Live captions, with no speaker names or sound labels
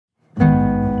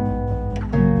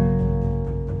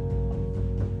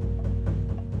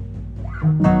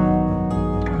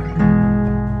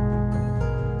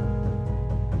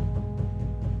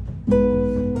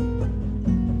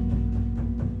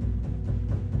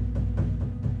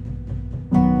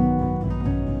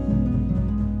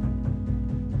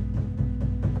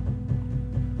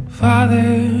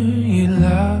Father, you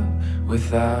love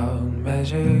without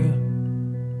measure.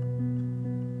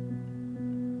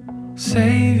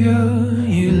 Savior,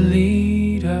 you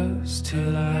lead us to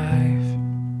life.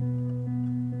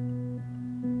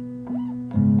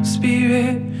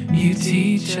 Spirit, you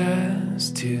teach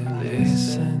us to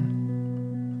listen,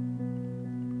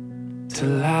 to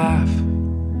laugh,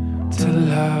 to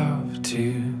love,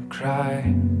 to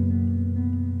cry.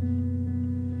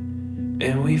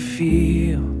 And we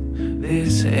feel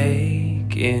this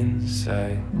ache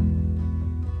inside.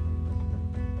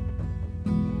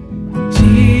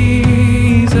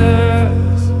 Jesus,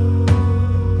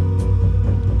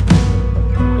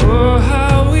 oh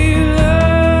how we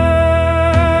love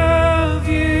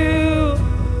you.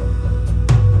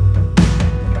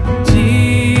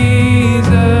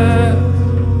 Jesus,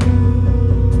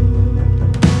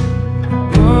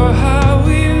 oh how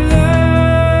we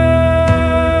love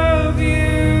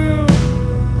you.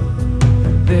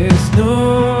 There's no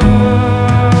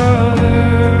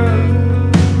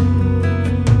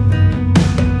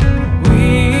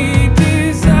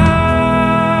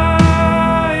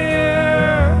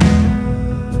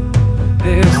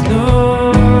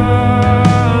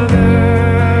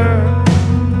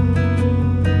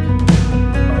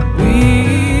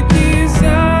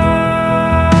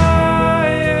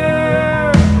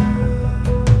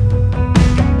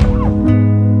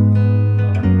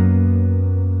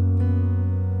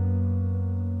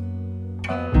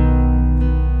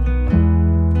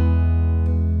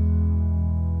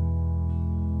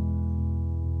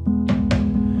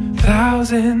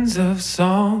thousands of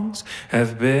songs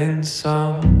have been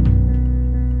sung,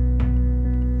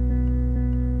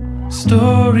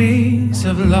 stories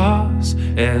of loss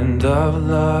and of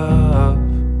love,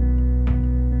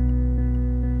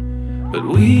 but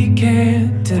we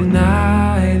can't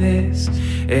deny this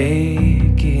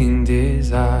aching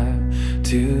desire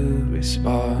to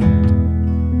respond,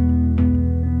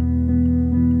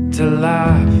 to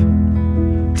laugh,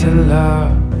 to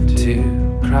love, to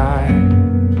cry.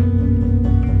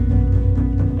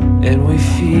 And we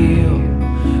feel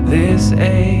this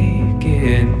ache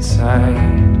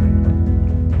inside.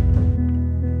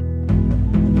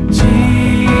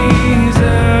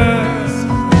 Jesus.